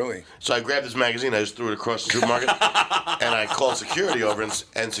 Yeah, really. So I grabbed this magazine, I just threw it across the supermarket, and I called security over,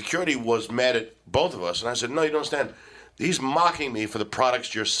 and security was mad at both of us. And I said, no, you don't understand. He's mocking me for the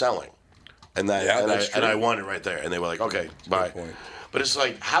products you're selling. And I won it right there. And they were like, okay, bye. point. But it's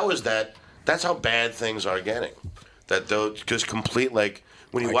like, how is that? That's how bad things are getting. That those just complete, like,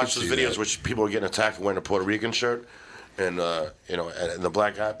 when you I watch could those see videos that. which people are getting attacked for wearing a Puerto Rican shirt, and and the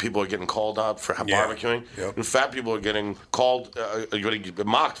black guy, people are getting called out for barbecuing, Yep. and fat people are getting called, getting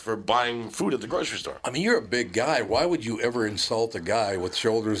mocked for buying food at the grocery store. I mean, you're a big guy. Why would you ever insult a guy with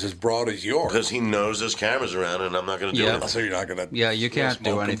shoulders as broad as yours? Because he knows there's cameras around, and I'm not going to do Yeah. anything. So you're not going to. Yeah, you can't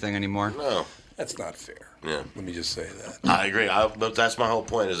do anything anymore. No, That's not fair. Yeah. Let me just say that. I agree. But that's my whole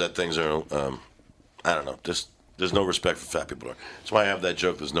point: is that things are, I don't know, just there's no respect for fat people. That's why I have that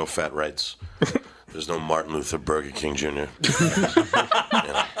joke. There's no fat rights. There's no Martin Luther Burger King Jr.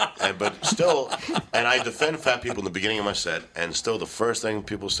 But still, and I defend fat people in the beginning of my set, and still the first thing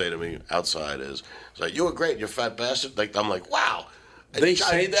people say to me outside is, it's like, you were great, you fat bastard. Like, I'm like, wow. They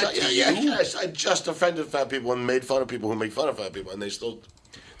say that to you? Yes, I just offended fat people and made fun of people who make fun of fat people, and they still...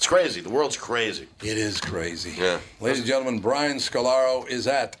 It's crazy. The world's crazy. It is crazy. Yeah. Ladies and gentlemen, Brian Scolaro is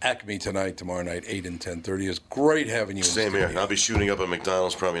at Acme tonight, tomorrow night, 8 and 10:30. It's great having you. Same in here. studio. I'll be shooting up at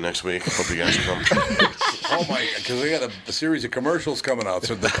McDonald's probably next week. Hope you guys come. Oh my! Because we got a series of commercials coming out,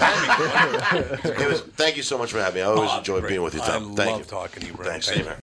 so the timing. Thank you so much for having me. I always enjoy Great. being with you, Tom. I Thank love you. talking to you, Brian. Thanks. Thank Same you. here.